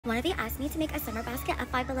One of you asked me to make a summer basket at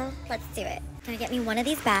Five Below. Let's do it. Gonna get me one of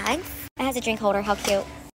these bags. It has a drink holder. How cute.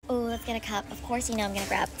 Oh, let's get a cup. Of course, you know I'm gonna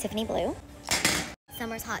grab Tiffany Blue.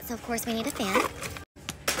 Summer's hot, so of course we need a fan.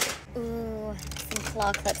 Ooh, some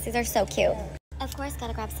claw clips. These are so cute. Of course,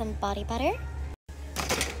 gotta grab some body butter.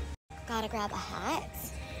 Gotta grab a hat.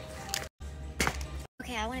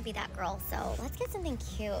 Okay, I want to be that girl, so let's get something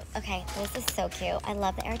cute. Okay, this is so cute. I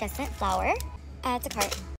love the iridescent flower. Add to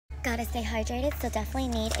cart. Gotta stay hydrated, so definitely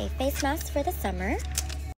need a face mask for the summer.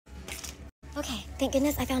 Okay, thank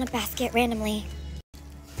goodness I found a basket randomly.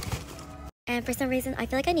 And for some reason, I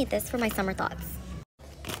feel like I need this for my summer thoughts.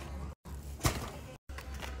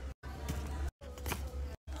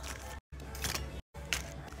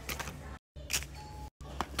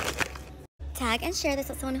 Tag and share this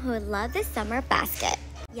with someone who would love this summer basket.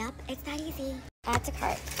 Yep, it's that easy. Add to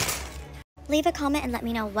cart. Leave a comment and let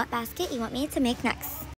me know what basket you want me to make next.